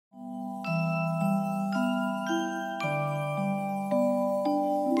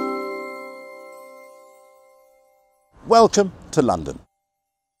welcome to London.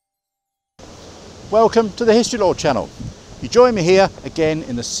 Welcome to the History Lord channel. You join me here again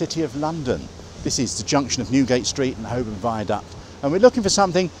in the City of London. This is the junction of Newgate Street and Holborn Viaduct, and we're looking for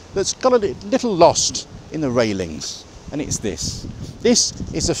something that's got a little lost in the railings, and it's this. This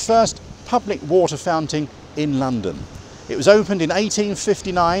is the first public water fountain in London. It was opened in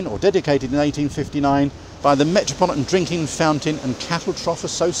 1859, or dedicated in 1859, by the Metropolitan Drinking Fountain and Cattle Trough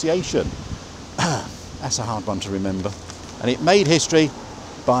Association. That's a hard one to remember. And it made history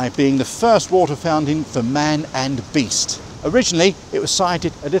by being the first water fountain for man and beast. Originally, it was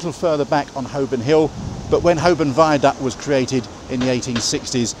sited a little further back on Holborn Hill, but when Holborn Viaduct was created in the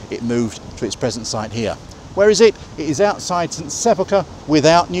 1860s, it moved to its present site here. Where is it? It is outside St Sepulchre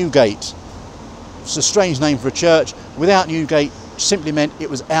without Newgate. It's a strange name for a church. Without Newgate simply meant it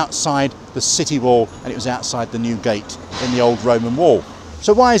was outside the city wall and it was outside the new gate in the old Roman wall.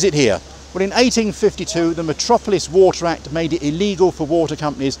 So why is it here? Well, in 1852, the Metropolis Water Act made it illegal for water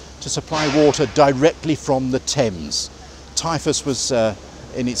companies to supply water directly from the Thames. Typhus was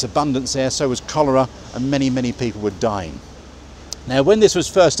in its abundance there, so was cholera, and many people were dying. Now, when this was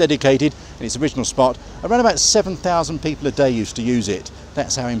first dedicated in its original spot, around about 7,000 people a day used to use it.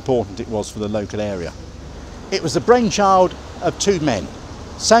 That's how important it was for the local area. It was the brainchild of two men,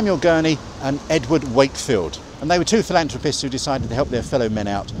 Samuel Gurney and Edward Wakefield, and they were two philanthropists who decided to help their fellow men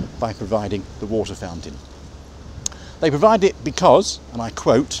out by providing the water fountain. They provided it because, and I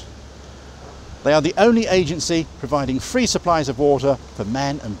quote, "They are the only agency providing free supplies of water for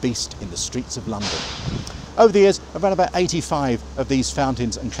man and beast in the streets of London." Over the years, around about 85 of these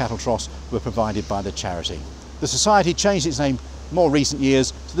fountains and cattle troughs were provided by the charity. The society changed its name in more recent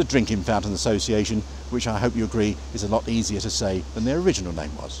years to the Drinking Fountain Association, which I hope you agree is a lot easier to say than their original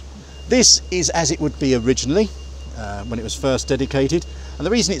name was. This is as it would be originally when it was first dedicated, and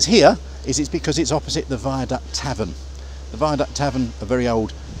the reason it's here is it's because it's opposite the Viaduct Tavern. The Viaduct Tavern, a very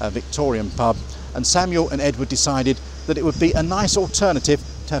old Victorian pub, and Samuel and Edward decided that it would be a nice alternative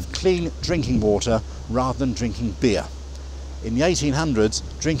to have clean drinking water rather than drinking beer. In the 1800s,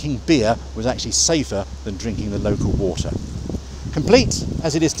 drinking beer was actually safer than drinking the local water. Complete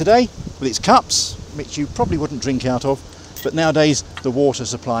as it is today, with its cups, which you probably wouldn't drink out of, but nowadays the water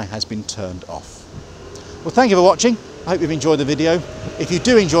supply has been turned off. Well, thank you for watching. I hope you've enjoyed the video. If you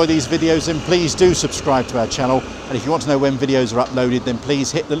do enjoy these videos, then please do subscribe to our channel, and if you want to know when videos are uploaded, then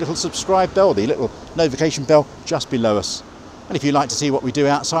please hit the little subscribe bell, the little notification bell just below us. And if you'd like to see what we do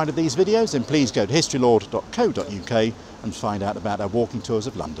outside of these videos, then please go to historylord.co.uk and find out about our walking tours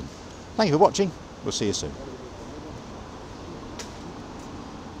of London. Thank you for watching. We'll see you soon.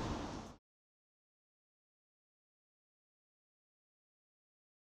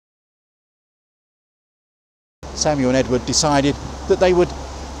 Samuel and Edward decided that they would...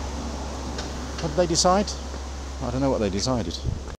 What did they decide? I don't know what they decided.